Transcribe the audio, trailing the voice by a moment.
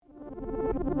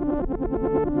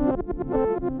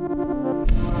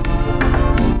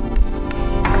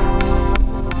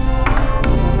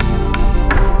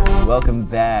welcome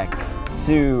back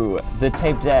to the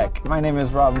Tape Deck. My name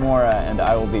is Rob Mora, and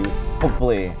I will be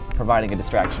hopefully providing a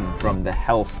distraction from the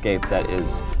hellscape that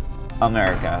is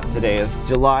America. Today is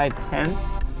July 10th,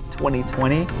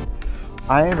 2020.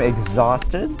 I am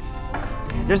exhausted.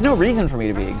 There's no reason for me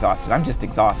to be exhausted. I'm just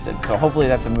exhausted. So hopefully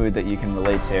that's a mood that you can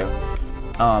relate to.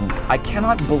 I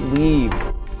cannot believe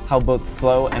how both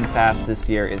slow and fast this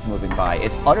year is moving by.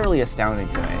 It's utterly astounding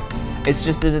to me. It's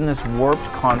just in this warped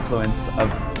confluence of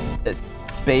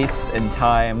space and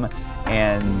time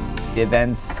and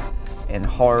events and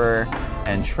horror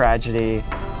and tragedy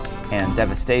and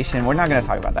devastation. We're not going to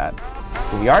talk about that.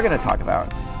 What we are going to talk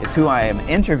about is who I am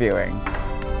interviewing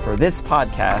for this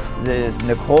podcast. That is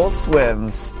Nicole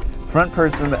Swims, front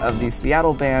person of the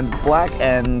Seattle band Black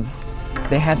Ends.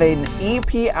 They have an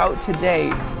EP out today,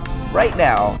 right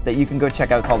now, that you can go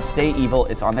check out called Stay Evil.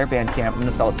 It's on their Bandcamp. I'm going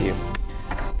to sell it to you.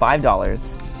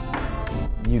 $5.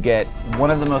 You get one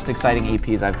of the most exciting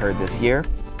EPs I've heard this year,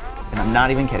 and I'm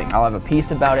not even kidding. I'll have a piece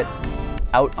about it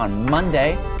out on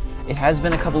Monday. It has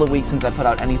been a couple of weeks since I put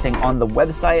out anything on the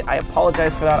website. I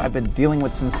apologize for that. I've been dealing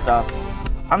with some stuff.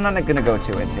 I'm not going to go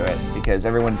too into it because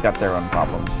everyone's got their own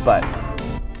problems, but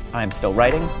I'm still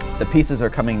writing. The pieces are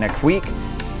coming next week.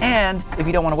 And if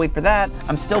you don't want to wait for that,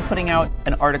 I'm still putting out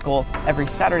an article every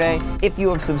Saturday. If you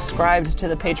have subscribed to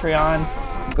the Patreon,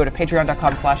 go to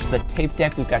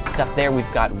patreon.com/thetapedeck. We've got stuff there.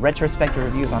 We've got retrospective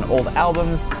reviews on old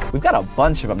albums. We've got a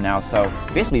bunch of them now, so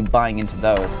basically buying into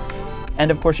those.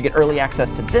 And of course, you get early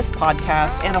access to this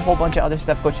podcast and a whole bunch of other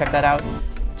stuff. Go check that out.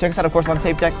 Check us out, of course, on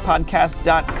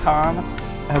tapedeckpodcast.com.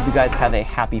 I hope you guys have a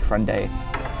happy Friday.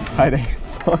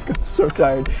 Fuck, I'm so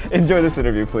tired. Enjoy this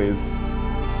interview, please.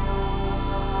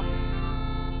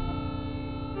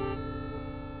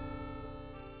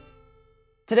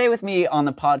 Today with me on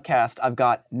the podcast, I've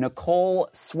got Nicole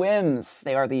Swims.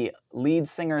 They are the lead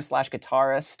singer /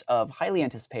 guitarist of highly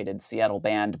anticipated Seattle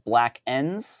band Black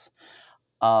Ends.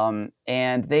 And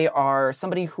they are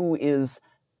somebody who is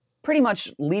pretty much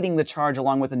leading the charge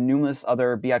along with numerous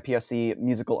other BIPOC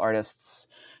musical artists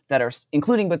that are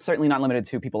including, but certainly not limited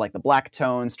to, people like the Black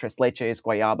Tones, Tres Leches,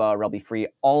 Guayaba, Rel B. Free,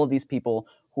 all of these people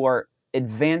who are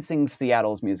advancing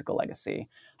Seattle's musical legacy.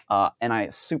 And I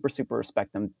super, super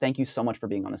respect them. Thank you so much for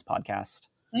being on this podcast.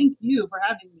 Thank you for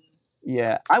having me.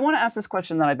 Yeah. I want to ask this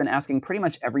question that I've been asking pretty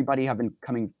much everybody I've been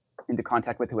coming into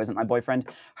contact with who isn't my boyfriend.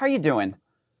 How are you doing?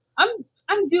 I'm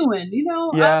doing,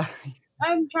 Yeah.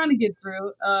 I'm trying to get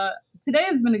through. Today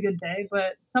has been a good day,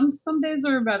 but some days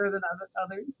are better than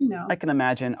others, I can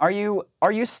imagine. Are you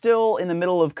still in the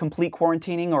middle of complete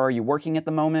quarantining, or are you working at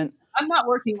the moment? I'm not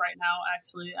working right now,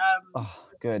 actually. Oh,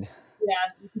 good. Yeah,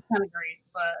 this is kind of great,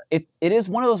 but it is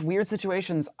one of those weird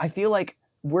situations. I feel like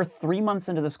we're 3 months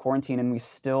into this quarantine and we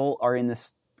still are in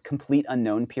this complete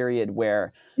unknown period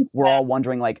where we're all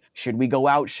wondering, like, should we go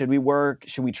out? Should we work?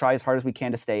 Should we try as hard as we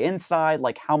can to stay inside?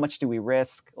 Like, how much do we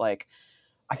risk? Like,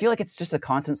 I feel like it's just a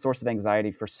constant source of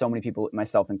anxiety for so many people,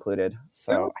 myself included.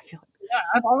 So I feel like...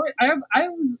 Yeah, I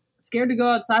was scared to go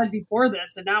outside before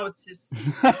this, and now it's just...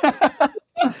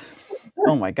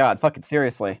 Oh my God, fucking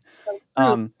seriously.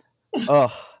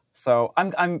 So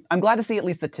I'm glad to see at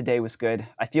least that today was good.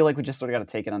 I feel like we just sort of got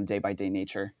to take it on day by day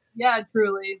nature. Yeah,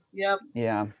 truly. Yep.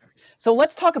 Yeah. So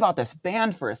let's talk about this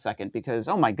band for a second because,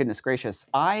 oh my goodness gracious.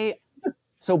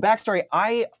 So backstory,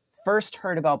 I first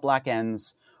heard about Black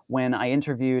Ends when I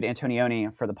interviewed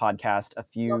Antonioni for the podcast a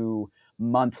few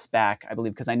months back, I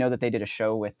believe, because I know that they did a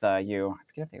show with you. I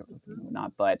forget if they were or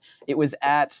not, but it was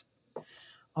at...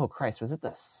 Oh, Christ, was it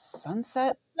the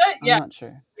Sunset? Yeah. I'm not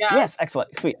sure. Yeah. Yes,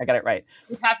 excellent. Sweet, I got it right.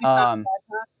 Happy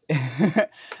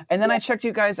And then I checked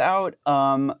you guys out.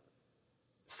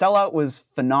 Sellout was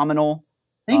phenomenal.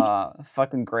 Thank you.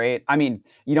 Fucking great. I mean,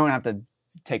 you don't have to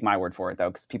take my word for it, though,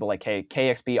 because people like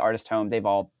KXB, Artist Home, they've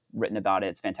all written about it.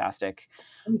 It's fantastic.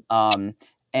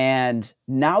 And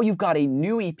now you've got a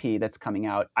new EP that's coming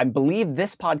out. I believe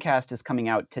this podcast is coming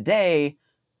out today,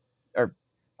 or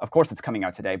of course it's coming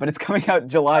out today, but it's coming out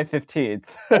July 15th,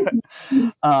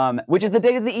 which is the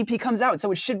date of the EP comes out.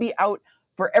 So it should be out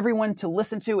for everyone to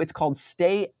listen to. It's called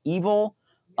Stay Evil.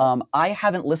 I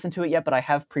haven't listened to it yet, but I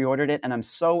have pre-ordered it and I'm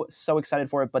so, so excited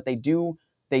for it. But they did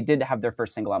have their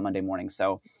first single out Monday morning.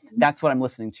 So that's what I'm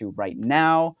listening to right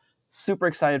now. Super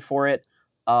excited for it.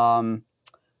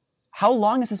 How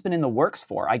long has this been in the works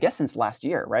for? I guess since last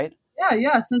year, right?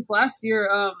 Yeah. Since last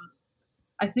year.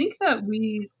 I think that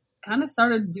we kind of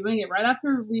started doing it right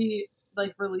after we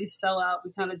released Sellout.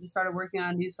 We kind of just started working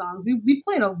on new songs. We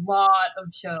played a lot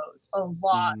of shows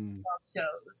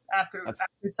after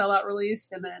Sellout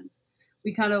released, and then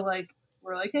we kind of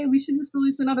were like, hey, we should just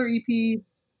release another EP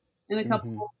in a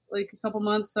couple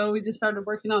months. So we just started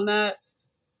working on that,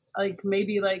 like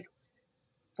maybe like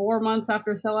 4 months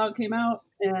after Sellout came out,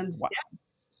 and wow.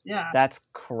 yeah, That's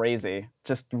crazy.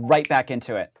 Just right back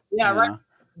into it. Yeah, right.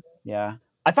 Yeah.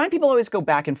 I find people always go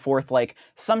back and forth. Like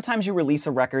sometimes you release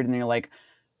a record and you're like,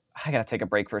 I gotta take a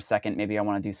break for a second. Maybe I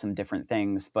want to do some different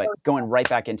things. But going right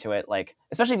back into it, like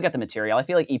especially if you got the material, I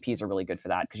feel like EPs are really good for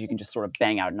that because you can just sort of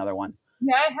bang out another one.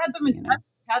 Yeah, I had them. I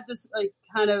had this like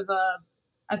kind of.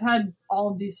 I've had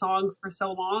all of these songs for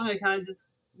so long. I kind of just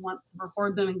want to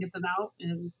record them and get them out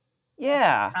and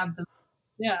have them.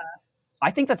 Yeah. I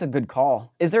think that's a good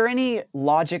call. Is there any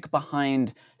logic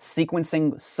behind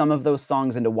sequencing some of those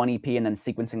songs into one EP and then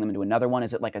sequencing them into another one?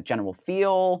 Is it like a general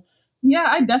feel? Yeah,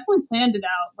 I definitely planned it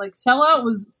out. Like Sellout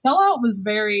was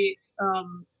very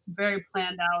very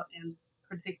planned out in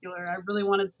particular. I really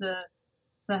wanted to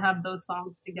have those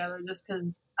songs together just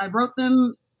because I wrote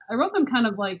them kind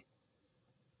of like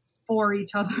for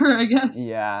each other, I guess.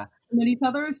 Yeah. With each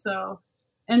other. So,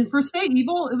 and for Stay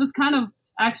Evil, it was kind of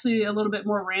actually a little bit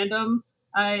more random.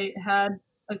 I had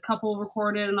a couple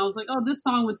recorded and I was like, oh, this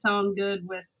song would sound good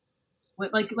with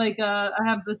I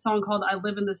have this song called I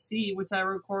Live in the Sea, which I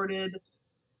recorded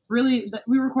we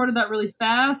recorded that really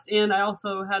fast. And I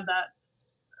also had that,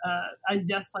 I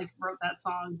just like wrote that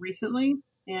song recently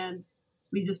and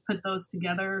we just put those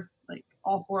together, like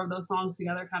all 4 of those songs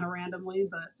together kind of randomly,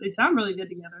 but they sound really good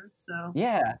together. So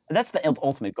yeah, that's the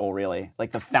ultimate goal, really.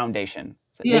 Like the foundation.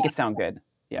 Make it sound good.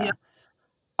 Yeah.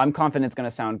 I'm confident it's going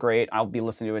to sound great. I'll be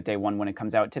listening to it day one when it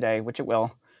comes out today, which it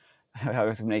will. I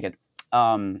was going to make it.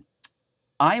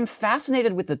 I'm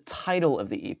fascinated with the title of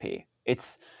the EP.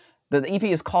 The EP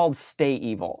is called Stay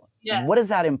Evil. Yeah. What does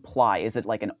that imply? Is it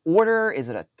like an order? Is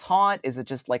it a taunt? Is it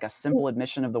just like a simple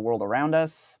admission of the world around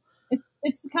us?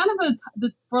 It's kind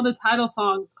of for the title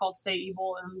song. It's called Stay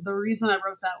Evil, and the reason I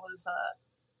wrote that was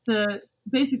to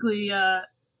basically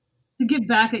to get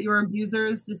back at your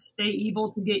abusers. Just stay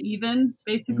evil to get even,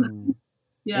 basically.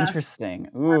 Yeah. Interesting.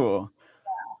 Ooh.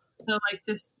 Yeah. So like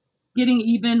just getting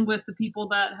even with the people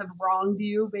that have wronged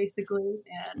you, basically,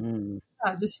 and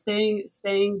just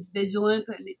staying vigilant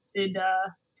and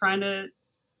trying to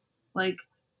like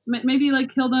maybe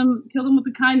like kill them with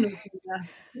the kindness, I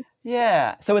guess.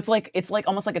 Yeah. So it's like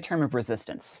almost like a term of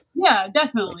resistance. Yeah,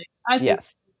 definitely. I think,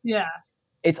 yes. Yeah.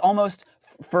 It's almost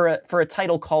for a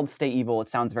title called Stay Evil, it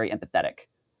sounds very empathetic,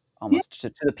 almost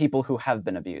to the people who have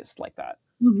been abused like that.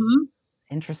 Mm-hmm.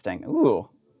 Interesting. Ooh,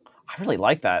 I really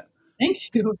like that. Thank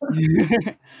you.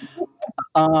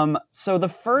 So the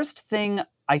first thing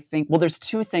I think, well, there's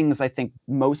 2 things I think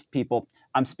most people,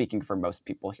 I'm speaking for most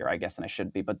people here, I guess, and I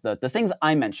should be, but the things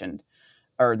I mentioned,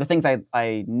 or the things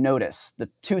I noticed, the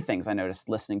 2 things I noticed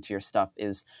listening to your stuff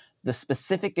is the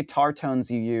specific guitar tones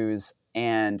you use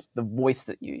and the voice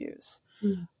that you use.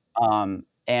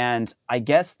 And I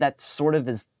guess that's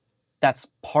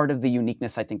part of the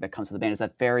uniqueness I think that comes to the band, is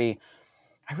that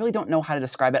I really don't know how to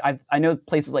describe it. I know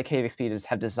places like KVXP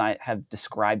have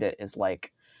described it as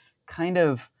like kind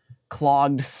of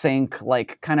clogged sync,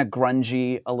 like kind of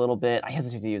grungy a little bit. I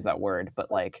hesitate to use that word, but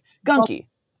like gunky,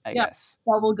 I guess.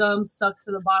 Bubblegum stuck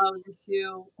to the bottom of your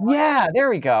shoe. Yeah, there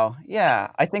we go. Yeah,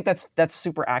 I think that's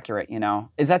super accurate, you know.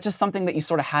 Is that just something that you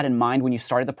sort of had in mind when you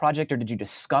started the project, or did you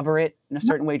discover it in a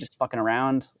certain way, just fucking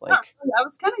around? Like, I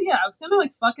was kind of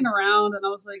like fucking around, and I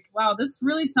was like, wow, this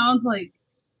really sounds like,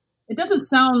 it doesn't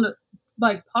sound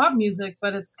like pop music,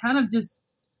 but it's kind of just,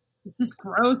 it's just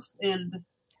gross and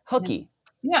hooky.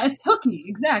 Yeah, it's hooky,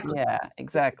 exactly. Yeah,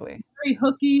 exactly. It's very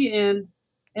hooky, and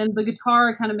the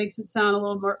guitar kind of makes it sound a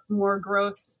little more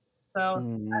gross. So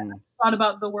I thought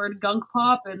about the word gunk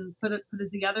pop and put it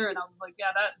together, and I was like,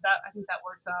 yeah, that I think that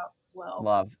works out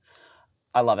well.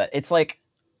 I love it. It's like,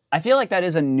 I feel like that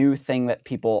is a new thing that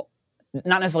people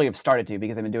not necessarily have started to,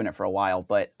 because I've been doing it for a while,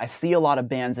 but I see a lot of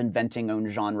bands inventing own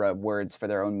genre words for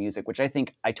their own music, which I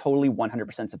think I totally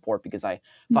 100% support, because I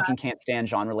fucking can't stand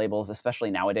genre labels, especially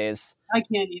nowadays. I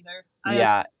can't either.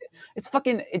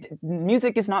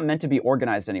 Music is not meant to be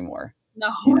organized anymore. No.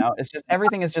 You know, it's just,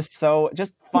 everything is just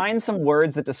just find some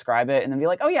words that describe it and then be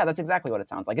like, oh yeah, that's exactly what it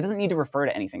sounds like. It doesn't need to refer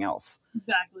to anything else.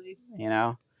 Exactly. You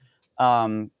know?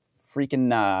 And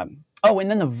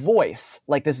then the voice,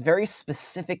 like this very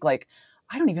specific, like,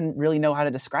 I don't even really know how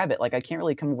to describe it. Like, I can't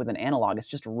really come up with an analog. It's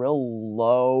just real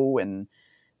low and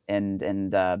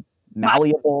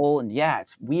malleable. And yeah,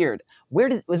 it's weird.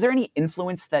 Was there any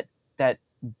influence that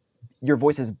your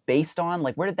voice is based on?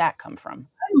 Like, where did that come from?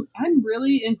 I'm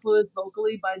really influenced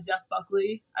vocally by Jeff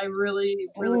Buckley. I really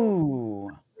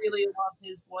love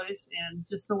his voice and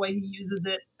just the way he uses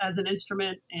it as an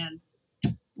instrument, and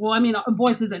well, I mean, a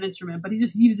voice is an instrument, but he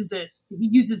just uses it. He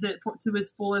uses it to his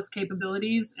fullest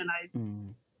capabilities, and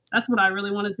that's what I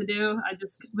really wanted to do. I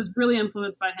just was really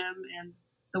influenced by him and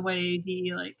the way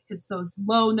he like hits those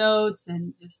low notes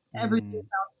and just everything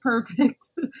sounds perfect.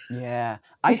 Yeah,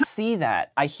 I see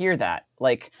that. I hear that.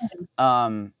 Like,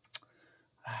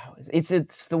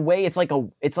 it's the way it's like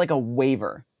a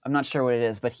waver. I'm not sure what it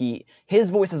is, but his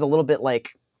voice is a little bit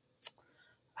like,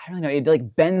 I don't know, it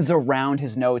like bends around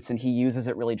his notes and he uses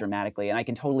it really dramatically, and I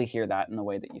can totally hear that in the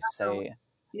way that you say.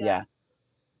 Yeah.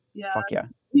 Fuck yeah.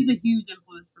 He's a huge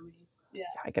influence for me. Yeah.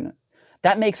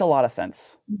 That makes a lot of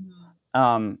sense.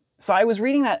 So I was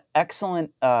reading that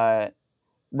excellent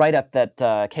write-up that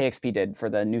KXP did for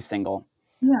the new single,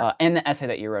 and the essay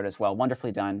that you wrote as well.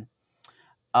 Wonderfully done.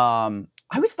 I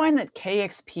always find that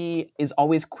KXP is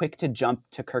always quick to jump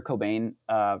to Kurt Cobain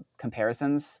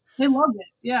comparisons. They love it,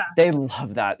 yeah. They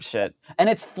love that shit. And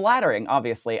it's flattering,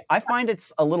 obviously. I find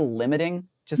it's a little limiting,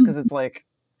 just because it's like,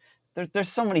 there's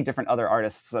so many different other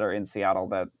artists that are in Seattle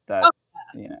that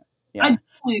you know. Yeah. I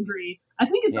definitely agree. I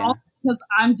think it's all because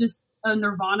I'm just a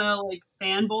Nirvana like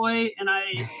fanboy, and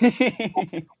I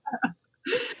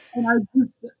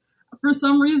just for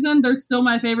some reason they're still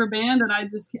my favorite band, and I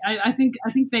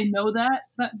think they know that.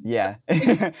 Yeah,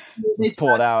 let's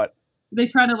pull it out. They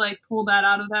try to like pull that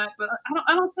out of that, but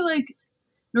I don't feel like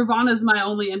Nirvana is my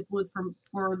only influence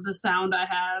for the sound I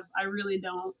have. I really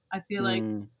don't. I feel like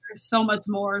there's so much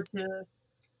more to.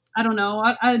 I don't know.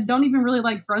 I don't even really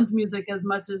like grunge music as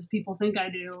much as people think I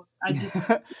do. I just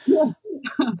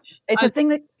it's a thing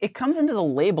that it comes into the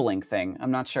labeling thing.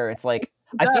 I'm not sure. It's like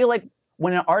I feel like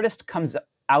when an artist comes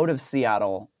out of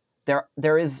Seattle,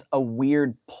 there is a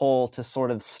weird pull to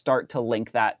sort of start to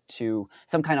link that to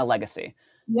some kind of legacy.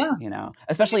 Yeah. You know,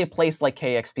 especially a place like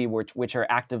KXP, which are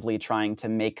actively trying to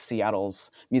make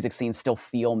Seattle's music scene still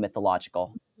feel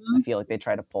mythological. I feel like they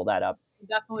try to pull that up.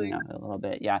 Definitely. You know, a little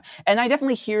bit, yeah. And I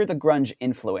definitely hear the grunge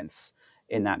influence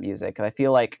in that music. I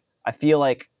feel like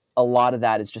a lot of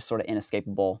that is just sort of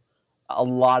inescapable. A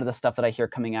lot of the stuff that I hear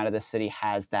coming out of this city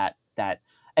has that,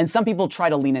 and some people try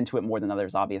to lean into it more than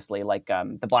others, obviously. Like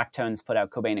the Black Tones put out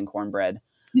Cobain and Cornbread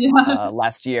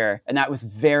last year, and that was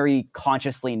very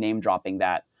consciously name dropping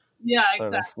that. Yeah, sort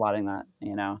exactly. of slotting that,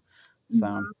 you know.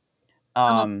 So,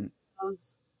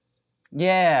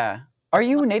 yeah. Are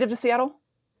you native to Seattle?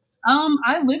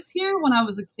 I lived here when I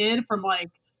was a kid from like,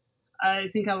 I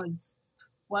think I was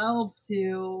 12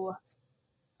 to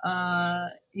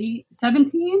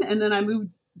 17, and then I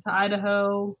moved to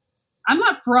Idaho. I'm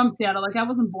not from Seattle, like I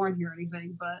wasn't born here or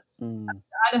anything, but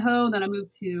Idaho, then I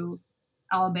moved to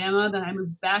Alabama, then I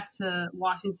moved back to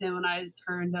Washington when I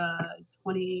turned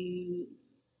 20,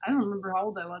 I don't remember how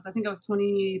old I was. I think I was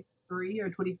 23 or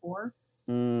 24.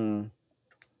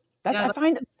 I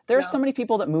find there's so many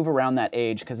people that move around that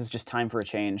age because it's just time for a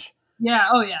change. Yeah.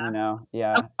 Oh yeah. You know.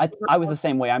 Yeah. I was the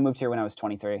same way. I moved here when I was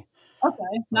 23. Okay. So,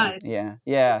 nice. Yeah.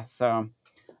 Yeah. So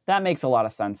that makes a lot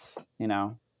of sense. You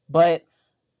know. But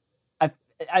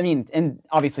I mean, and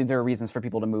obviously there are reasons for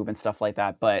people to move and stuff like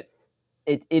that. But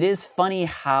it is funny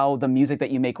how the music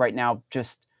that you make right now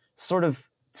just sort of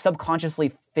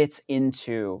subconsciously fits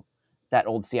into that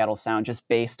old Seattle sound, just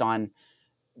based on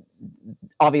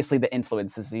obviously the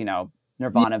influences, you know,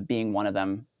 Nirvana being one of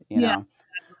them, you know.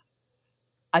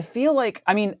 I feel like,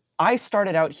 I mean, I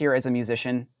started out here as a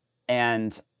musician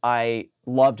and I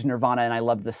loved Nirvana and I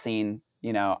loved the scene,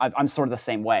 you know. I'm sort of the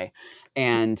same way.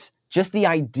 And just the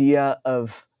idea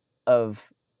of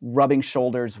rubbing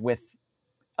shoulders with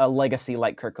a legacy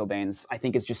like Kurt Cobain's, I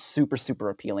think is just super, super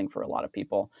appealing for a lot of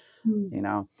people, you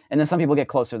know. And then some people get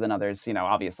closer than others, you know,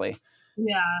 obviously.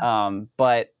 Yeah.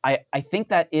 But I think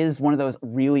that is one of those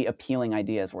really appealing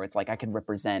ideas where it's like I could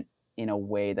represent in a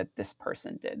way that this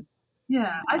person did.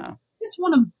 Yeah. I just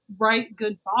want to write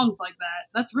good songs like that.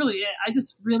 That's really it. I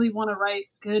just really want to write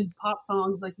good pop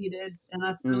songs like he did. And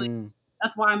that's really,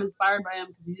 that's why I'm inspired by him,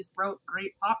 because he just wrote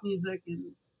great pop music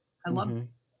and I love it.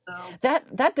 So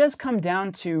that does come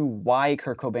down to why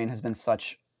Kurt Cobain has been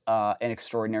such an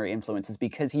extraordinary influence, is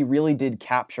because he really did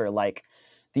capture like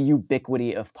the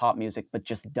ubiquity of pop music, but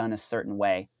just done a certain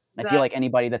way. I feel like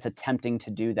anybody that's attempting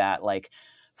to do that, like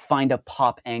find a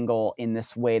pop angle in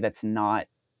this way that's not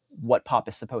what pop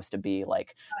is supposed to be.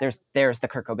 Like there's the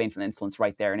Kurt Cobain influence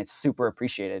right there, and it's super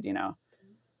appreciated, you know?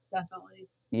 Definitely.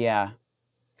 Yeah.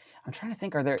 I'm trying to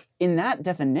think, are there, in that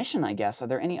definition, I guess, are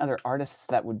there any other artists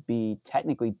that would be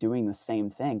technically doing the same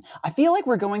thing? I feel like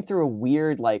we're going through a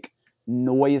weird, like,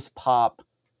 noise pop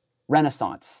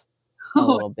renaissance a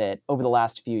little bit over the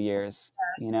last few years,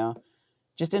 you know?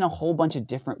 Just in a whole bunch of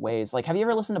different ways. Like, have you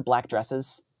ever listened to Black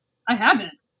Dresses? I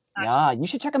haven't. actually. Yeah, you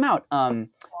should check them out.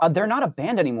 They're not a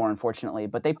band anymore, unfortunately,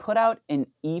 but they put out an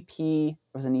EP. It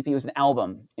was an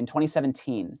album in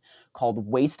 2017 called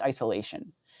Waste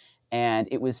Isolation, and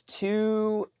it was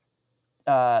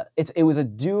it was a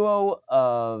duo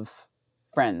of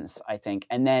friends, I think,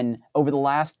 and then over the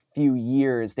last few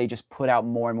years, they just put out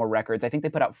more and more records. I think they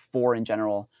put out 4 in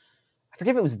general. I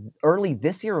forget if it was early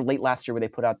this year or late last year where they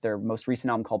put out their most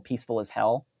recent album called Peaceful as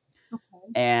Hell.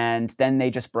 Okay. And then they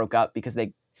just broke up because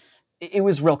it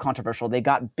was real controversial. They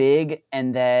got big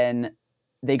and then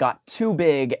they got too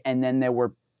big, and then there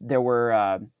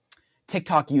were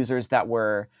TikTok users that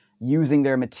were using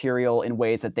their material in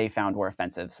ways that they found were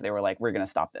offensive. So they were like, "We're going to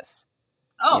stop this."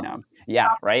 Oh,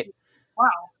 Yeah, right?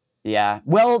 wow. Yeah.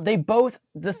 Well,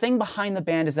 the thing behind the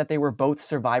band is that they were both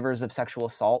survivors of sexual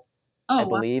assault, I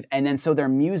believe. Wow. And then so their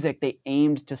music, they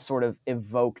aimed to sort of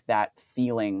evoke that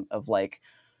feeling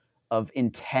of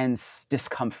intense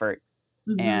discomfort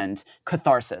and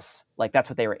catharsis. Like that's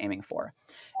what they were aiming for.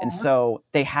 And so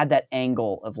they had that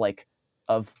angle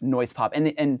of noise pop.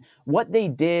 And what they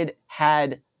did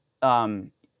had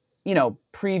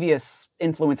previous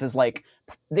influences, like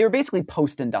they were basically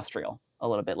post-industrial a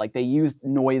little bit. Like they used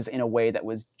noise in a way that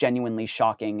was genuinely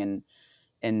shocking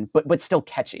but still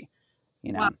catchy,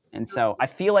 Wow. And so I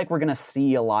feel like we're going to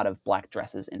see a lot of Black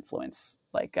Dresses influence,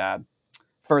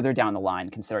 further down the line,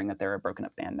 considering that they're a broken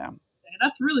up band now.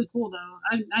 That's really cool, though.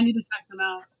 I need to check them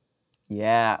out.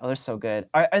 Yeah, they're so good.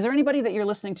 Is there anybody that you're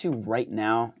listening to right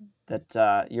now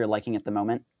that you're liking at the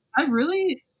moment? I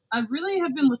really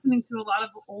have been listening to a lot of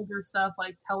older stuff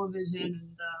like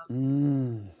Television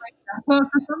and Frank Zappa.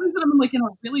 For some reason, I'm in a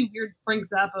really weird Frank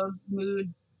Zappa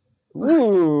mood.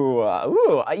 Ooh.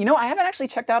 I haven't actually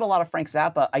checked out a lot of Frank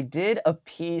Zappa. I did a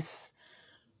piece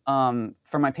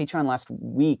for my Patreon last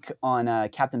week on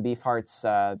Captain Beefheart's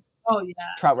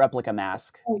Trout Replica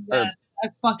Mask. Oh, yeah.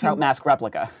 Trout Mask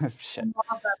Replica. Shit.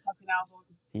 I love that fucking album.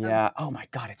 Yeah. Oh my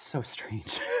God, it's so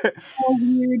strange. So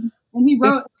weird. And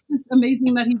it's just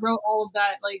amazing that he wrote all of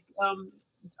that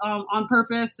on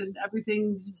purpose, and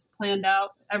everything just planned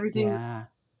out. Everything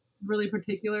really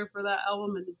particular for that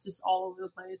album, and it's just all over the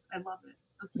place. I love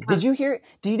it.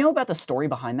 Do you know about the story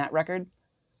behind that record?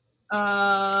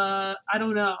 I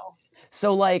don't know.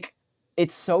 So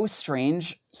it's so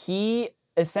strange. He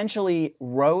essentially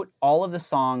wrote all of the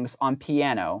songs on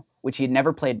piano, which he had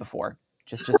never played before.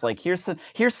 Just like, here's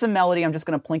some melody, I'm just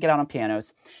going to plink it out on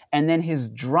pianos. And then his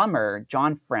drummer,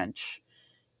 John French,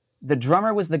 the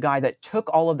drummer was the guy that took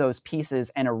all of those pieces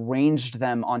and arranged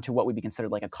them onto what would be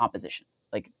considered like a composition.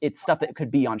 Like it's stuff that could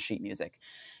be on sheet music.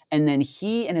 And then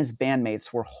he and his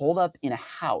bandmates were holed up in a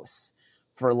house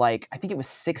for I think it was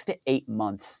 6 to 8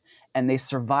 months. And they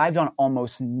survived on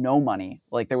almost no money.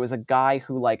 Like there was a guy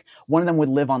who one of them would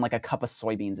live on a cup of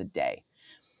soybeans a day.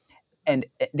 And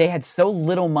they had so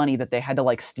little money that they had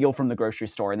to steal from the grocery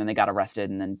store, and then they got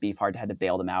arrested, and then Beefheart had to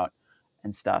bail them out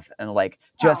and stuff. And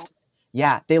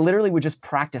they literally would just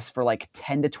practice for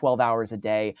 10 to 12 hours a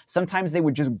day. Sometimes they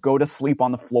would just go to sleep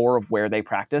on the floor of where they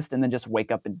practiced and then just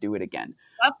wake up and do it again.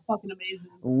 That's fucking amazing.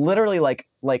 Literally like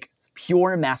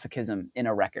pure masochism in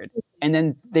a record. And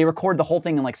then they recorded the whole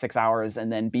thing in 6 hours,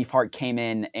 and then Beefheart came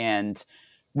in and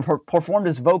performed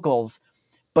his vocals,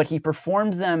 but he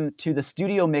performed them to the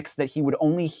studio mix that he would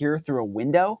only hear through a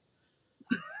window.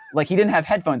 He didn't have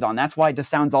headphones on. That's why it just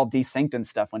sounds all desynced and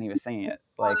stuff when he was singing it.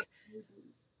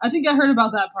 I think I heard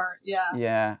about that part. Yeah.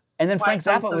 Yeah. And then Frank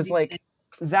Zappa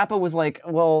was like,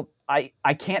 well, I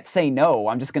can't say no.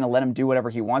 I'm just going to let him do whatever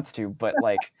he wants to. But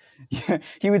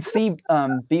he would see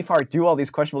Beefheart do all these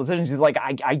questionable decisions. He's like,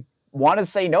 I want to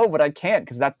say no, but I can't,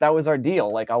 because that was our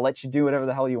deal. I'll let you do whatever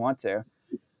the hell you want to.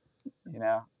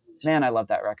 Man, I love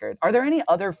that record. Are there any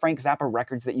other Frank Zappa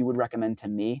records that you would recommend to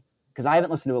me? Because I haven't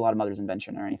listened to a lot of Mother's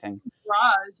Invention or anything.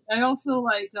 Raj. I also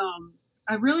I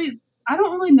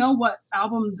don't really know what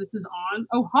album this is on.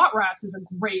 Oh, Hot Rats is a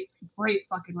great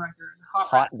fucking record.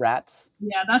 Hot Rats?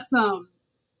 Yeah, that's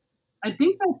I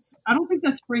don't think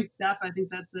that's Frank Zappa. I think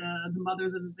that's the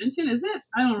Mothers of Invention. Is it?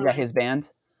 I don't know. Yeah, his band?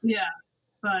 Yeah,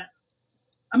 but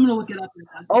I'm gonna look it up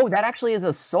again. Oh, that actually is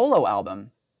a solo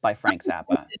album by Frank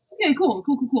Zappa. Okay, cool.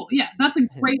 Yeah, that's a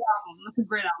great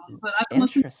album. But I've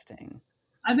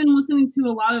been listening to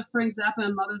a lot of Frank Zappa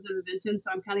and Mothers of Invention,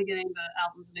 so I'm kind of getting the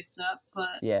albums mixed up.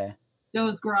 But yeah,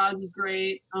 Joe's Garage is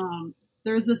great.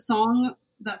 There's a song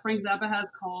that Frank Zappa has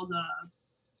called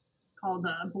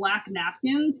Black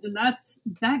Napkins, and that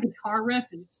guitar riff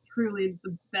is truly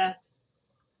the best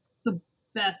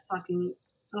fucking,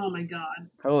 oh my God.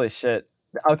 Holy shit.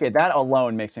 Okay, that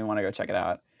alone makes me want to go check it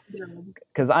out.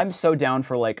 Because I'm so down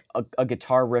for a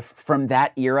guitar riff from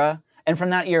that era. And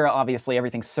from that era, obviously,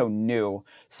 everything's so new,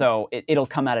 so it'll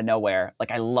come out of nowhere. Like,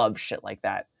 I love shit like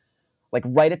that. Like,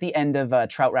 right at the end of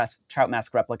Trout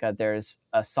Mask Replica, there's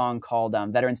a song called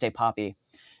Veterans Day Poppy,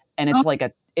 and it's like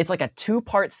a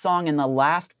 2-part song, and the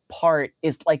last part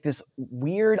is like this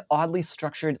weird, oddly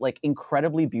structured, like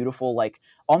incredibly beautiful, like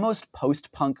almost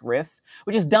post-punk riff,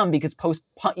 which is dumb because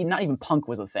post-punk, not even punk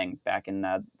was a thing back in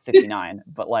 '69,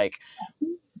 but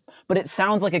it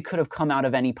sounds like it could have come out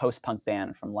of any post-punk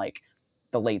band from like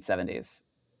the late '70s.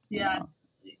 Yeah,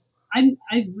 I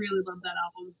really love that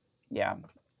album. Yeah,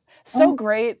 so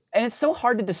great, and it's so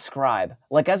hard to describe.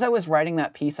 Like, as I was writing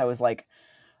that piece, I was like,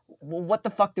 well, what the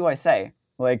fuck do I say?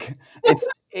 Like,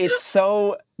 it's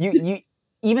so you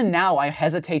even now I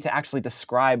hesitate to actually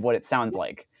describe what it sounds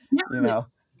like. Yeah, you know,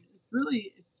 it's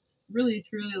really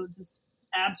truly just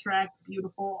abstract,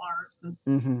 beautiful art.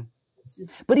 It's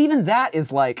just... But even that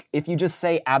is like, if you just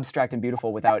say abstract and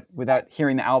beautiful without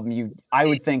hearing the album, I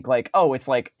would think like, oh, it's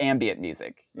like ambient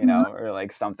music, you know, or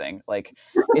like something. Like,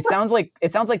 it sounds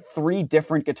like 3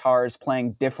 different guitars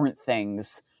playing different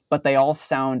things, but they all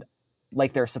sound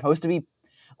like they're supposed to be.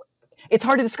 It's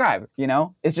hard to describe, you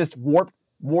know? It's just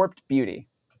warped beauty.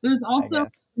 There's also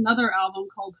another album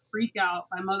called Freak Out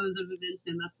by Mothers of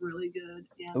Invention that's really good.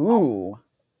 And ooh.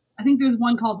 I think there's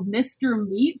one called Mr.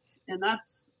 Meat, and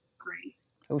that's great.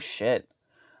 Oh shit.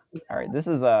 All right, this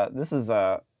is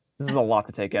a lot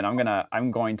to take in. I'm going to I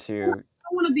don't want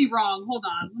to be wrong. Hold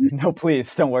on. No,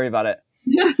 please, don't worry about it.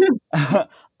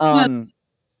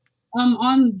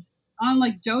 On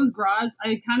like Joe's Garage,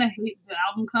 I kind of hate the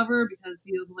album cover because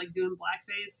he was like doing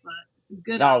blackface, but it's a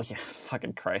good album. Yeah,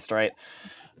 fucking Christ, right?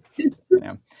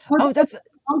 Yeah. Oh, that's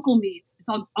Uncle Meat. It's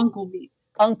on Uncle Meat.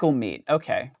 Uncle Meat.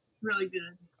 Okay. Really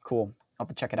good. Cool. I'll have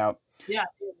to check it out. Yeah.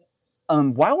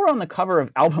 While we're on the cover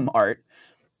of album art,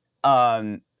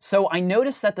 so I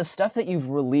noticed that the stuff that you've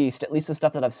released, at least the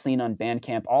stuff that I've seen on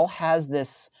Bandcamp, all has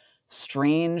this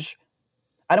strange,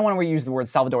 I don't want to use the word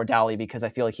Salvador Dali because I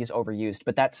feel like he's overused,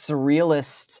 but that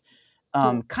surrealist,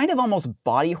 kind of almost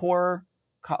body horror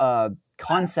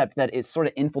concept that it sort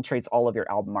of infiltrates all of your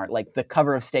album art. Like the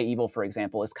cover of Stay Evil, for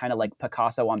example, is kind of like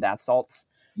Picasso on bath salts.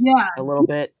 Yeah. A little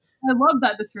bit. I love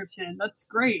that description. That's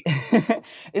great.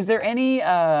 Is there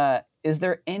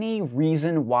any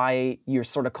reason why you're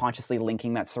sort of consciously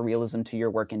linking that surrealism to your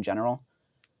work in general?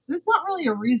 There's not really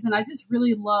a reason. I just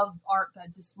really love art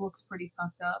that just looks pretty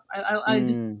fucked up. I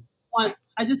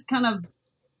just kind of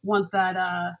want that.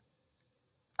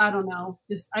 I don't know.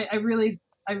 Just I really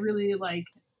like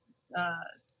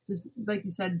just like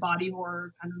you said, body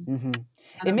horror kind of.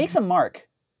 It makes a mark.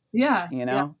 Yeah. You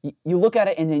know, you look at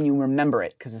it and then you remember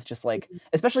it because it's just like,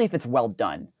 especially if it's well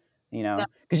done, you know,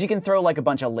 because you can throw like a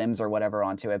bunch of limbs or whatever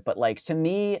onto it. But like, to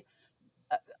me,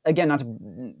 again, not to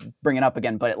bring it up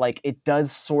again, but it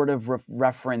does sort of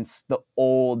reference the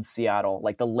old Seattle,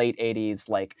 like the late 80s,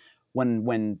 like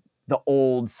when the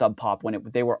old Sub Pop, when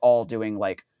they were all doing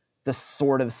like the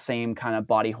sort of same kind of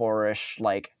body horror-ish,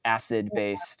 like acid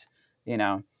based, you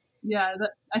know? Yeah.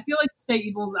 I feel like Stay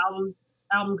Evil's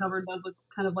album cover does look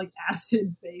kind of like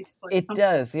acid based. Like it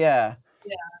does, yeah.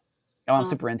 Yeah. Oh, I'm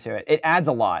super into it. It adds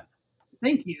a lot.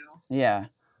 Thank you. Yeah.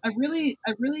 I really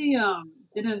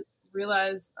didn't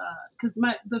realize because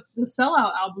the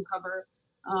Sellout album cover,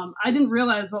 I didn't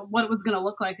realize what it was going to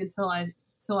look like until I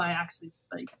actually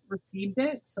like received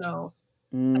it. So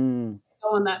I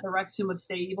go in that direction with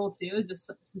Stay Evil too.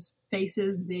 Just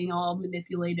faces being all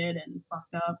manipulated and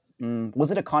fucked up.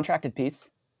 Was it a contracted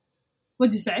piece?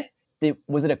 What'd you say?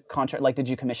 Was it a contract? Like, did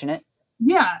you commission it?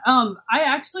 Yeah. I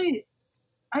actually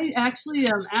asked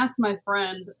my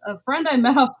a friend I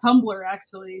met off Tumblr.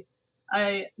 Actually,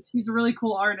 she's a really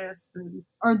cool artist,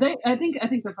 I think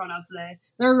they're pronouns today.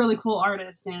 They're a really cool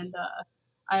artist, and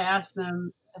I asked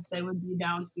them if they would be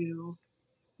down to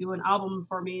do an album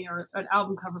for me or an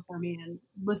album cover for me and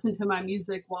listen to my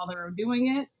music while they were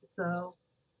doing it. So,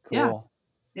 cool.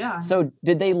 Yeah. So,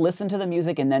 did they listen to the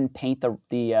music and then paint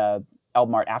the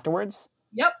album art afterwards?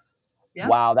 Yep.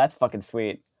 Wow, that's fucking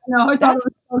sweet. No, I thought it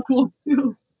was so cool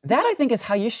too. That, I think, is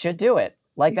how you should do it.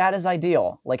 Like, that is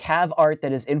ideal. Like, have art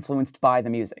that is influenced by the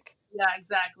music. Yeah,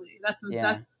 exactly. That's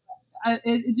what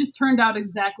it just turned out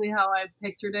exactly how I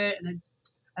pictured it, and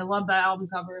I love that album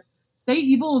cover. Stay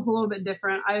Evil is a little bit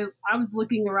different. I was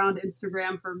looking around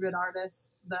Instagram for good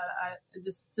artists that I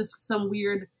just some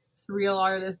weird surreal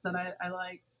artists that I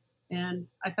liked, and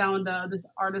I found this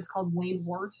artist called Wayne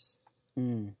Horse,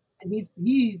 and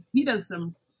he does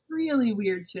some really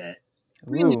weird shit.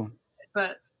 Really weird,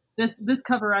 but this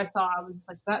cover I saw, I was just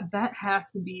like, that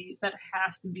has to be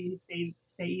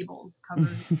Stay Evil's cover.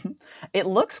 It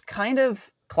looks kind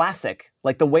of classic,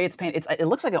 like the way it's painted. It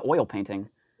looks like an oil painting.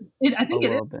 I think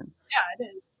it is. Bit. Yeah, it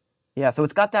is. Yeah, so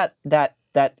it's got that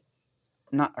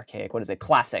not archaic. What is it?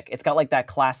 Classic. It's got like that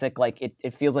classic. Like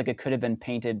it feels like it could have been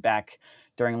painted back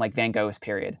during like Van Gogh's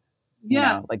period.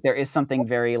 Yeah, like there is something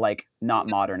very like not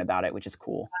modern about it, which is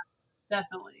cool.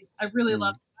 Definitely, I really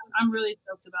love it. I'm really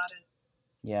stoked about it.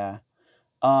 Yeah.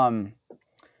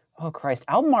 Oh Christ,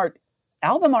 album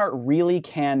art really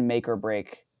can make or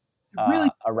break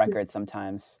a record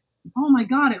sometimes. Oh my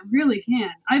god, it really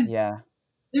can.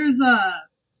 There's oh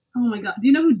my god, do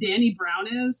you know who Danny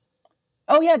Brown is?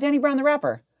 Oh yeah, Danny Brown the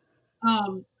rapper.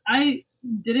 I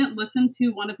didn't listen to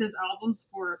one of his albums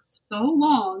for so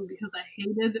long because I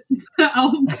hated the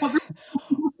album cover.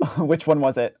 Which one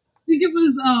was it? I think it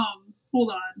was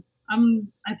hold on.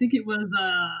 I think it was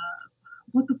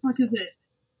what the fuck is it?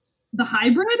 The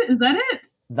Hybrid? Is that it?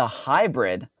 The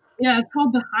Hybrid. Yeah, it's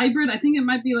called The Hybrid. I think it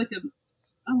might be like a,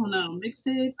 I don't know,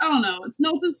 mixtape. I don't know. It's an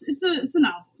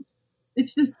album.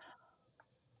 It's just.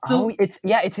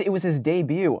 It was his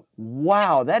debut.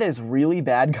 Wow, that is really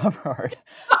bad cover art.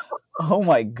 Oh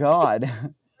my god.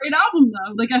 Great album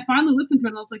though. Like I finally listened to it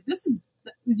and I was like,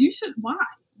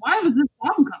 why was this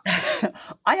album cover?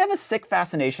 I have a sick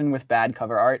fascination with bad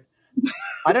cover art.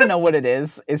 I don't know what it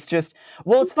is. It's just,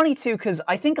 well, it's funny too, because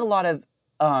I think a lot of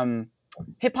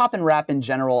hip hop and rap in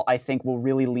general, I think will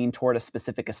really lean toward a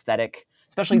specific aesthetic,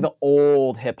 especially the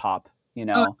old hip hop,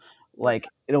 like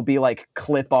it'll be like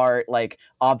clip art, like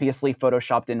obviously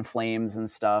photoshopped in flames and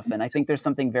stuff. And I think there's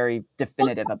something very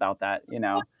definitive about that, It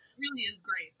really is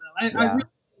great though. I really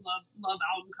love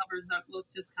album covers that look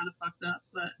just kind of fucked up.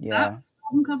 But that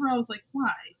album cover, I was like,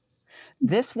 why?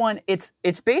 This one, it's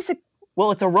basic.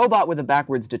 Well, it's a robot with a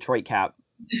backwards Detroit cap,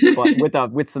 but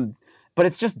but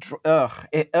it's just God.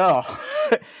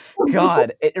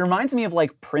 It reminds me of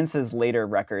like Prince's later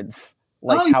records,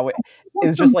 like how it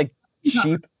was just like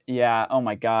cheap. Yeah. Oh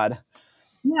my God.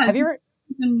 Yeah. Have you ever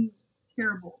been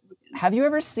terrible? Have you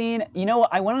ever seen?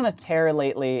 I went on a tear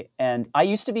lately, and I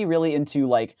used to be really into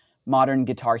like modern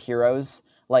guitar heroes,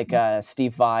 like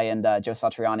Steve Vai and Joe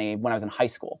Satriani when I was in high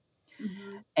school.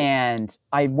 Mm-hmm. And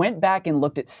I went back and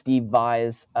looked at Steve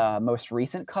Vai's most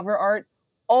recent cover art.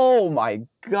 Oh my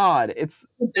God. It's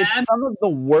some of the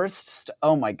worst.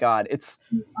 Oh my God. It's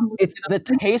the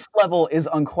taste level is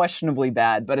unquestionably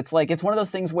bad, but it's like, it's one of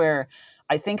those things where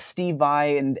I think Steve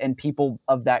Vai and people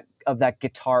of that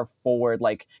guitar forward,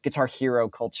 like guitar hero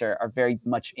culture are very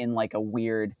much in like a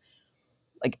weird,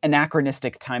 like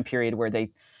anachronistic time period where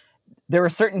there are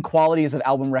certain qualities of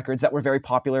album records that were very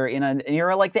popular in an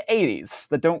era like the 80s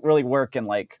that don't really work in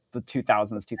like the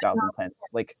 2000s, 2010s.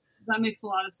 Like that makes a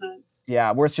lot of sense.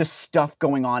 Yeah, where it's just stuff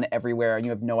going on everywhere and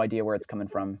you have no idea where it's coming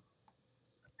from.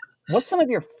 What's some of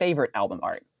your favorite album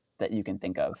art that you can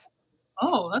think of?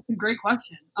 Oh, that's a great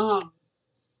question. My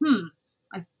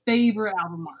favorite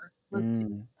album art. Let's see.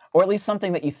 Or at least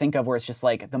something that you think of where it's just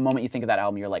like the moment you think of that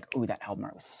album, you're like, ooh, that album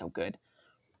art was so good.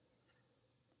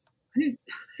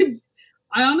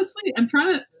 I honestly, I'm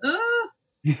trying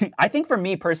to. I think for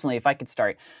me personally, if I could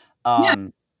start,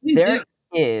 there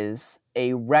is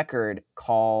a record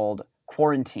called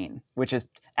Quarantine, which is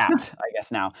apt, I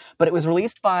guess now. But it was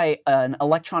released by an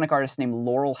electronic artist named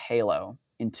Laurel Halo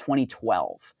in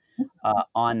 2012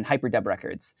 on Hyperdub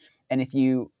Records. And if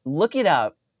you look it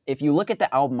up, if you look at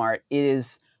the album art,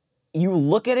 you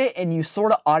look at it and you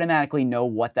sort of automatically know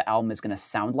what the album is going to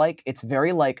sound like. It's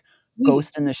very like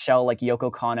Ghost in the Shell, like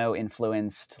Yoko Kanno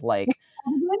influenced, like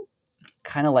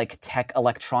kind of like tech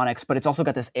electronics, but it's also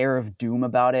got this air of doom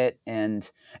about it. And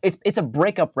it's a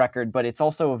breakup record, but it's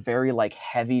also a very like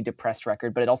heavy, depressed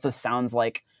record. But it also sounds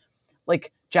like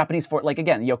Japanese like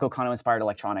again, Yoko Kanno inspired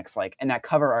electronics. Like, and that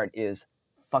cover art is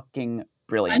fucking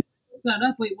brilliant. I looked that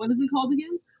up. Wait, what is it called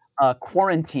again?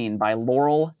 Quarantine by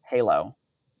Laurel Halo.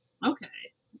 Okay.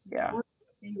 Yeah.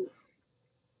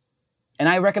 And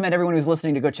I recommend everyone who's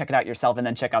listening to go check it out yourself and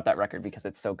then check out that record because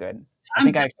it's so good. I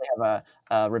think I actually have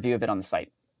a review of it on the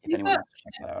site if anyone wants to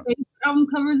check it out. Album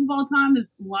covers of all time is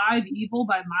Live Evil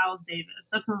by Miles Davis.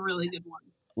 That's a really good one.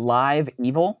 Live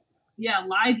Evil? Yeah,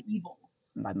 Live Evil.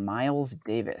 By Miles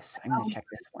Davis. I'm going to check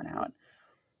this one out.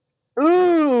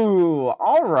 Ooh,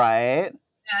 all right.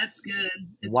 Yeah, it's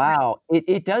good. Wow.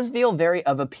 It does feel very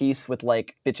of a piece with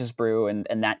like Bitches Brew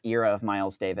and that era of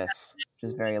Miles Davis, which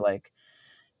is very like,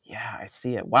 yeah, I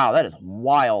see it. Wow, that is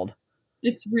wild.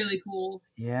 It's really cool.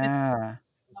 Yeah.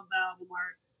 I love the album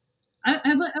art.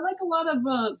 I like a lot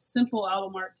of simple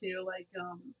album art too. Like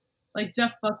like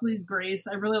Jeff Buckley's Grace.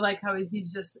 I really like how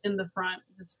he's just in the front,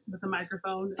 just with a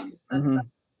microphone. And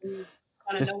Mm-hmm.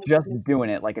 Just doing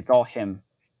it like it's all him.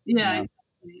 Yeah,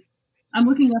 exactly. I'm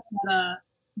looking up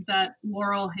that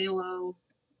Laurel Halo.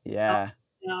 Yeah.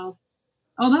 Oh,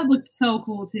 that looks so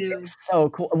cool too. It's so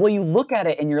cool. Well, you look at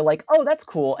it and you're like, oh, that's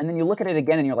cool. And then you look at it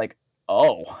again and you're like,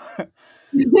 oh.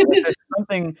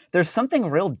 there's something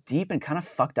real deep and kind of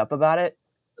fucked up about it.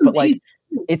 But like,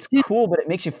 it's cool, but it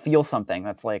makes you feel something.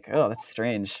 That's like, oh, that's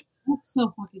strange. That's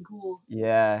so fucking cool.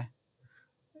 Yeah.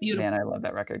 Beautiful. Man, I love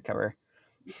that record cover.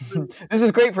 This is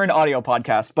great for an audio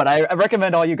podcast, but I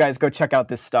recommend all you guys go check out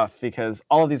this stuff because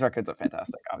all of these records are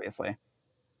fantastic, obviously.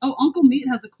 Oh, Uncle Meat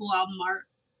has a cool album art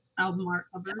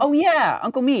cover. Oh yeah,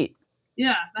 Uncle Meat.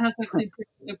 Yeah, that has actually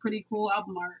a pretty cool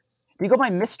album art. Do you go by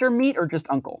Mr. Meat or just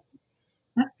Uncle?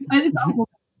 I just Uncle.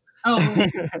 Oh.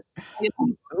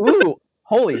 Ooh,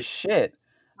 holy shit.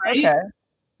 Right? Okay.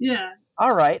 Yeah.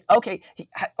 All right. Okay.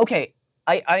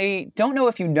 I don't know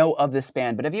if you know of this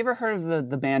band, but have you ever heard of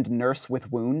the band Nurse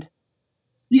with Wound?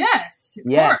 Yes.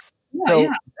 Yes. Yeah, so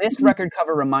this record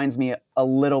cover reminds me a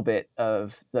little bit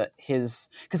of his,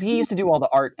 because he used to do all the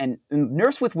art, and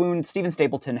Nurse with Wound, Steven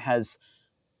Stapleton has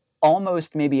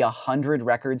almost maybe 100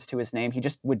 records to his name. He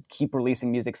just would keep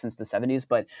releasing music since the 70s,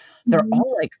 but they're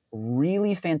all like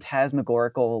really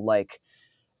phantasmagorical, like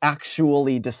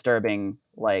actually disturbing,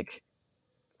 like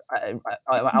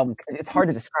it's hard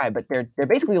to describe, but they're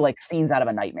basically like scenes out of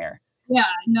a nightmare. Yeah,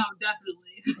 no,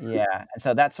 definitely. Yeah, and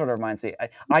so that sort of reminds me.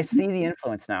 I see the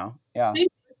influence now. Yeah. Same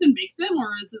person make them,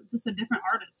 or is it just a different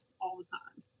artist all the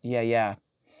time? Yeah.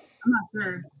 I'm not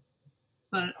sure,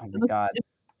 but oh my god,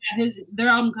 their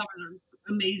album covers are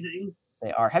amazing.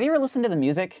 They are. Have you ever listened to the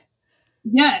music?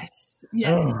 Yes.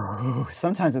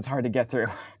 Sometimes it's hard to get through.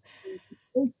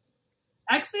 It's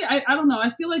actually, I don't know.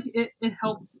 I feel like it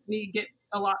helps me get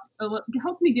it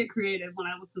helps me get creative when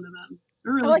I listen to them.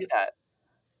 Really I like that.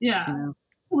 Yeah. I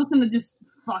listen to just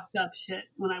fucked up shit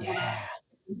when I want to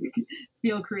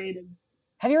feel creative.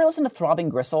 Have you ever listened to Throbbing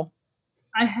Gristle?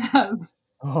 I have.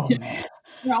 Oh man,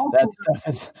 that stuff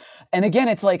is. And again,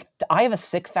 it's like I have a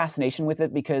sick fascination with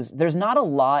it because there's not a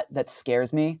lot that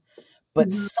scares me, but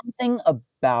something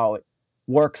about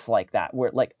works like that,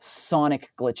 where like sonic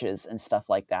glitches and stuff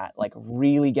like that, like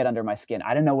really get under my skin.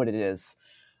 I don't know what it is.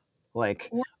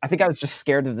 Like, I think I was just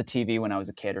scared of the TV when I was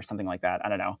a kid or something like that. I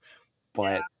don't know.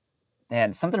 But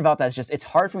man, something about that is just, it's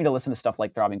hard for me to listen to stuff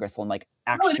like Throbbing Gristle and like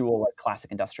actual like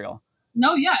classic industrial.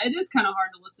 No, yeah, it is kind of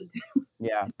hard to listen to.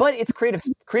 Yeah, but it's creative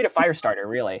fire starter,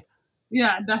 really.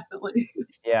 Yeah, definitely.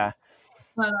 Yeah.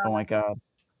 But, oh my god.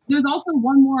 There's also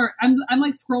one more. I'm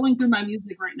like scrolling through my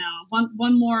music right now.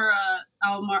 One more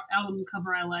album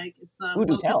cover I like. It's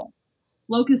do tell.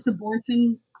 Locust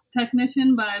Abortion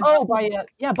Technician by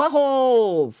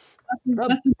Buttholes.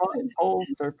 That's Butthole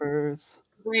Surfers.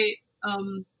 Great.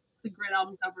 It's a great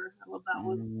album cover. I love that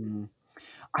one.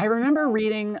 I remember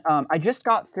reading. I just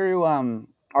got through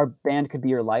Our Band Could Be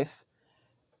Your Life.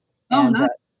 And, nice.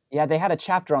 Yeah, they had a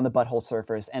chapter on the Butthole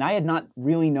Surfers, and I had not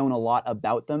really known a lot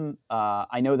about them.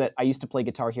 I know that I used to play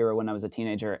Guitar Hero when I was a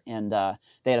teenager, and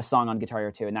they had a song on Guitar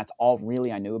Hero too, and that's all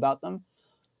really I knew about them.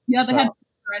 Yeah, they had,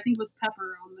 I think it was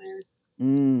Pepper on there.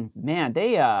 Man,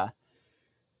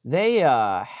 they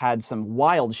had some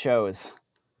wild shows.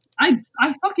 I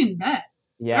fucking bet.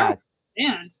 Yeah.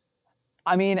 Man.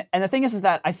 I mean, and the thing is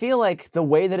that I feel like the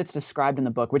way that it's described in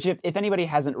the book, which if anybody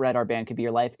hasn't read Our Band Could Be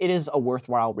Your Life, it is a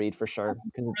worthwhile read for sure.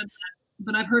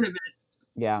 But I've heard of it.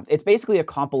 Yeah, it's basically a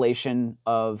compilation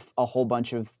of a whole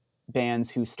bunch of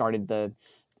bands who started a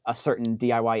certain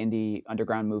DIY indie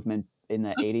underground movement in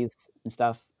the 80s and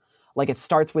stuff. Like it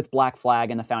starts with Black Flag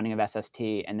and the founding of SST,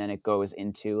 and then it goes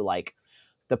into like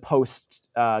the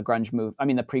post-grunge move. I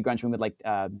mean, the pre-grunge movement, like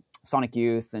Sonic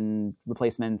Youth and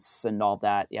Replacements and all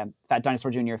that. Yeah, Fat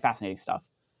Dinosaur Jr., fascinating stuff.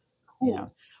 Cool. You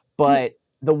know, but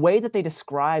the way that they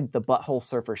describe the Butthole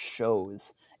Surfer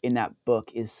shows in that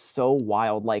book is so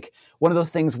wild. Like one of those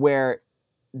things where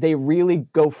they really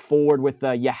go forward with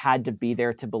the "you had to be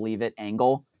there to believe it"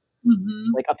 angle.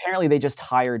 Like apparently they just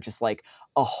hired just like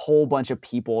a whole bunch of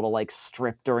people to like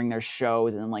strip during their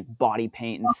shows and like body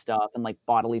paint and stuff and like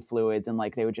bodily fluids, and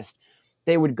like they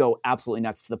would go absolutely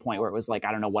nuts to the point where it was like,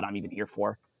 I don't know what I'm even here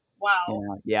for.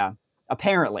 Wow. Yeah.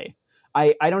 Apparently.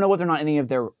 I don't know whether or not any of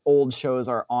their old shows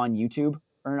are on YouTube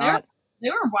or not.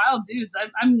 They were wild dudes.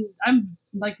 I'm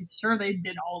like sure they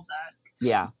did all of that.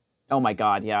 Yeah. Oh my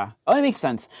God. Yeah. Oh, that makes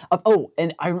sense.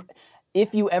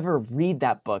 If you ever read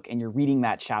that book and you're reading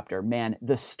that chapter, man,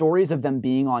 the stories of them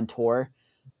being on tour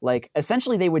like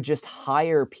essentially they would just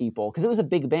hire people because it was a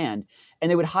big band, and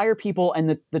they would hire people,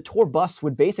 and the tour bus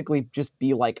would basically just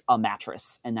be like a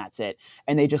mattress, and that's it.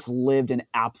 And they just lived in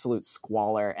absolute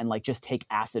squalor and like just take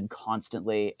acid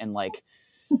constantly, and like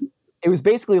it was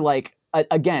basically like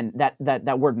again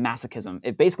that word masochism.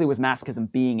 It basically was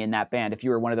masochism being in that band. If you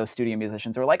were one of those studio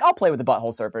musicians who were like, I'll play with the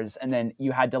Butthole Surfers, and then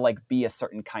you had to like be a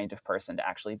certain kind of person to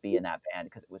actually be in that band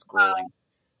because it was grueling.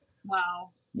 Wow.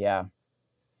 Yeah.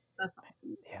 That's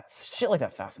awesome. Yeah, shit like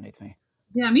that fascinates me.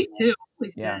 Yeah, me too.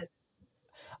 Holy Yeah.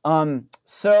 shit.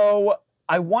 So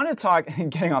I want to talk,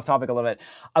 getting off topic a little bit,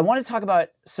 I want to talk about,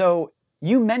 so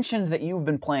you mentioned that you've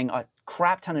been playing a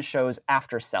crap ton of shows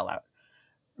after Sellout,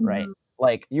 right? Mhm.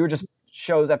 Like you were just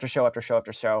shows after show after show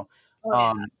after show. Oh,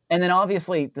 yeah. And then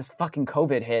obviously this fucking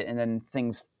COVID hit, and then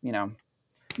things, you know,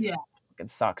 Yeah.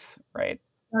 it sucks, right?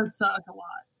 That sucked a lot.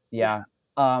 Yeah.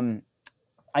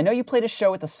 I know you played a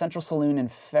show at the Central Saloon in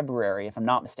February, if I'm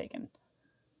not mistaken.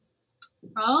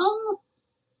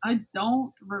 I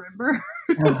don't remember.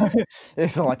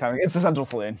 It's a long time ago. It's the Central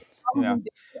Saloon. Yeah.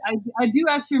 I do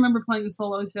actually remember playing a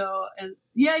solo show, and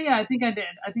yeah, I think I did.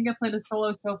 I think I played a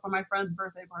solo show for my friend's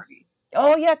birthday party.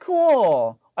 Oh yeah,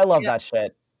 cool. I love that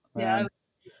shit. Yeah.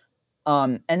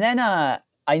 And then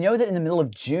I know that in the middle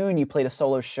of June you played a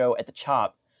solo show at the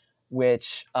Chop,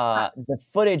 which the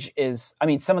footage is, I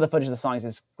mean, some of the footage of the songs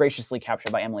is graciously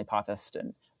captured by Emily Pothest,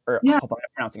 I hope I'm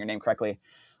pronouncing your name correctly,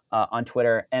 on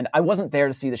Twitter. And I wasn't there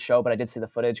to see the show, but I did see the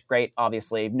footage. Great,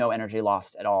 obviously, no energy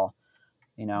lost at all.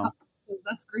 You know,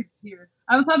 that's great to hear.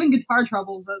 I was having guitar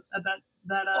troubles at that.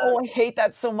 Oh, I hate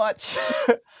that so much.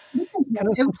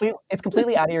 Because it's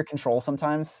completely out of your control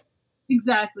sometimes.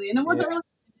 Exactly, and it wasn't really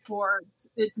for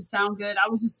it to sound good. I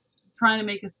was just trying to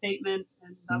make a statement,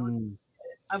 and that was it.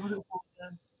 I wasn't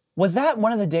trying to. Was that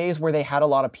one of the days where they had a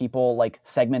lot of people like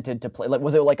segmented to play? Like,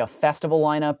 was it like a festival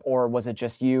lineup, or was it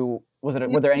just you? Were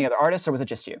there any other artists, or was it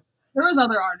just you? There was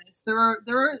other artists. There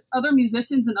were other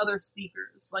musicians and other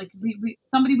speakers. Like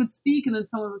somebody would speak, and then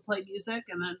someone would play music,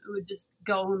 and then it would just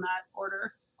go in that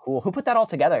order. Cool. Who put that all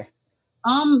together?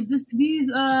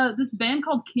 This band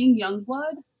called King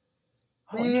Youngblood.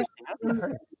 Oh, interesting. I don't think I've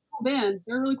heard of it. Band.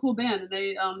 They're a really cool band, and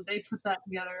they put that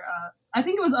together. I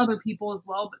think it was other people as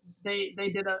well, but they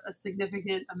did a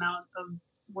significant amount of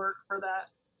work for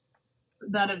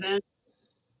that event.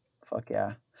 Fuck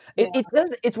yeah. It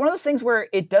does. It's one of those things where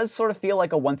it does sort of feel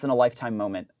like a once in a lifetime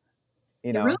moment.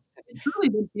 You know, it truly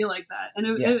did feel like that, and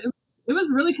it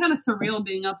was really kind of surreal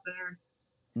being up there.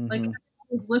 Mm-hmm. Like I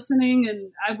was listening,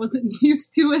 and I wasn't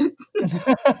used to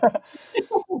it.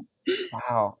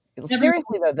 Wow.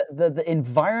 Seriously, though, the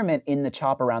environment in the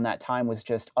Chop around that time was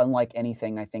just unlike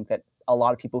anything I think that a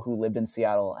lot of people who lived in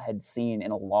Seattle had seen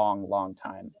in a long, long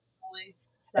time. Definitely.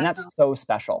 And that's so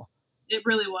special. It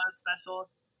really was special.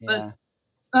 Yeah.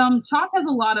 But Chop has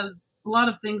a lot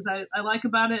of things I like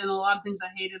about it, and a lot of things I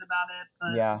hated about it.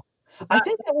 But yeah. I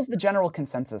think that was the general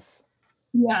consensus.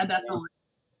 Yeah, definitely.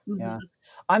 Mm-hmm. Yeah.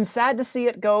 I'm sad to see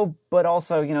it go, but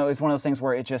also, you know, it's one of those things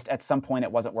where it just, at some point,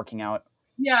 it wasn't working out.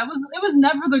 Yeah, it was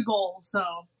never the goal. So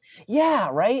yeah,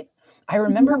 right. I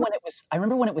remember when it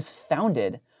was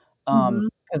founded,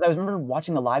 because I remember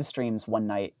watching the live streams one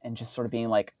night and just sort of being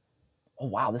like, "Oh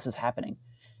wow, this is happening,"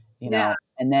 you know.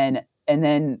 And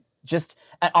then just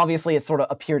obviously it sort of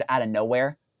appeared out of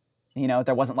nowhere. You know,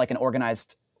 there wasn't like an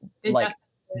organized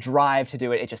drive to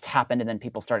do it. It just happened, and then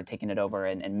people started taking it over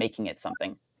and making it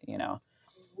something. You know,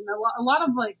 and a lot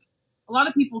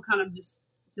of people kind of just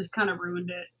kind of ruined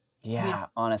it. Yeah,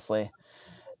 honestly.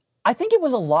 I think it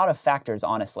was a lot of factors,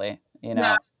 honestly. You know,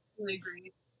 yeah, I really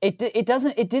agree.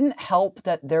 It didn't help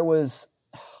that there was.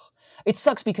 It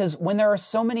sucks because when there are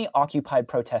so many Occupy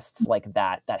protests like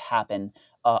that happen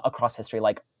across history,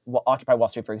 like Occupy Wall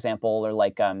Street, for example, or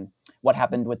like what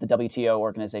happened with the WTO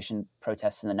organization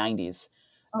protests in the 90s.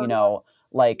 You know,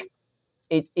 like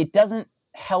it doesn't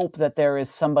help that there is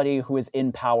somebody who is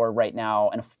in power right now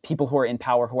and people who are in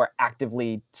power who are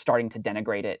actively starting to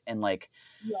denigrate it. And like,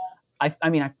 I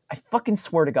mean, I fucking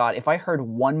swear to God, if I heard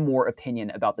one more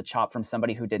opinion about the Chop from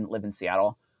somebody who didn't live in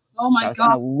Seattle, I was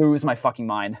going to lose my fucking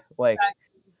mind. Like,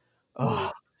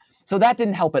 so that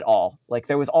didn't help at all. Like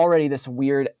there was already this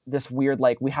weird,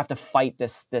 like we have to fight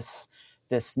this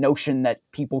notion that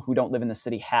people who don't live in the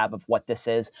city have of what this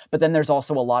is. But then there's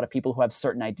also a lot of people who have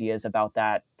certain ideas about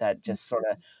that just sort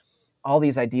of all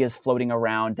these ideas floating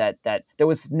around that there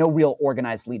was no real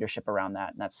organized leadership around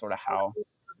that. And that's sort of how.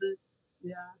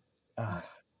 Yeah.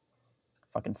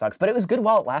 Fucking sucks. But it was good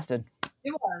while it lasted.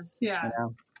 It was, yeah. You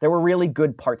know? There were really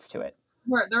good parts to it.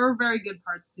 There were very good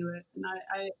parts to it. And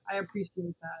I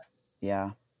appreciate that.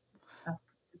 Yeah.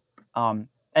 And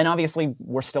obviously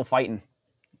we're still fighting.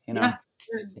 you know? Yeah.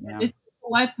 Yeah. It's a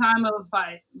lifetime of a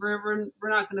fight. We're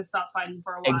not going to stop fighting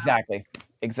for a while.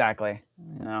 Exactly.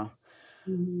 You know.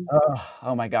 Mhm.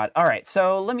 Oh my God. All right.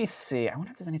 So let me see. I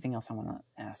wonder if there's anything else I want to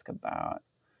ask about.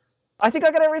 I think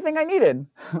I got everything I needed.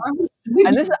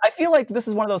 And I feel like this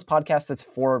is one of those podcasts that's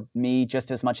for me just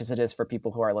as much as it is for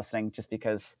people who are listening, just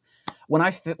because when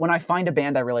I find a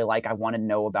band I really like, I want to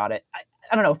know about it.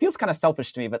 I don't know. It feels kind of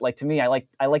selfish to me, but like to me, I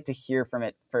like to hear from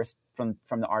it first from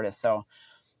the artist. So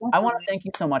I want to thank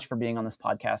you so much for being on this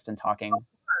podcast and talking. Of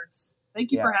course.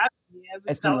 Thank you for having me.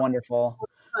 It's been wonderful.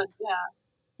 Fun. Yeah.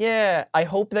 Yeah. I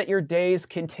hope that your days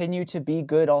continue to be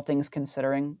good, all things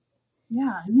considering.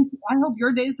 Yeah. I hope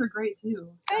your days are great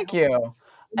too. Thank you.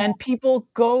 And people,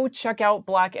 go check out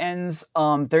Black Ends.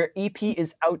 Their EP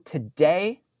is out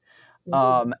today.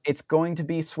 It's going to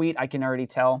be sweet. I can already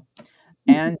tell.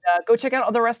 And go check out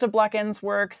all the rest of Black End's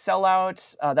work. Sell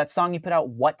Out. That song you put out,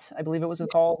 What? I believe it was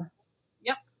called.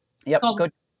 Yep.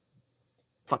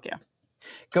 Fuck yeah.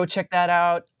 Go check that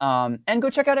out. And go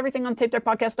check out everything on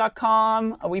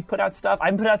tapedeckpodcast.com. We put out stuff. I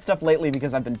haven't put out stuff lately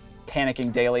because I've been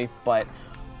panicking daily, but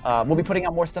we'll be putting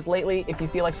out more stuff lately. If you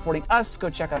feel like supporting us,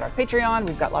 go check out our Patreon.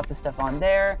 We've got lots of stuff on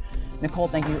there. Nicole,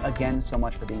 thank you again so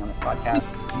much for being on this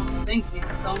podcast. Thank you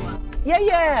so much.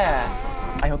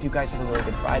 Yeah. I hope you guys have a really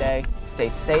good Friday. Stay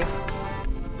safe.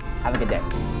 Have a good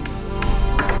day.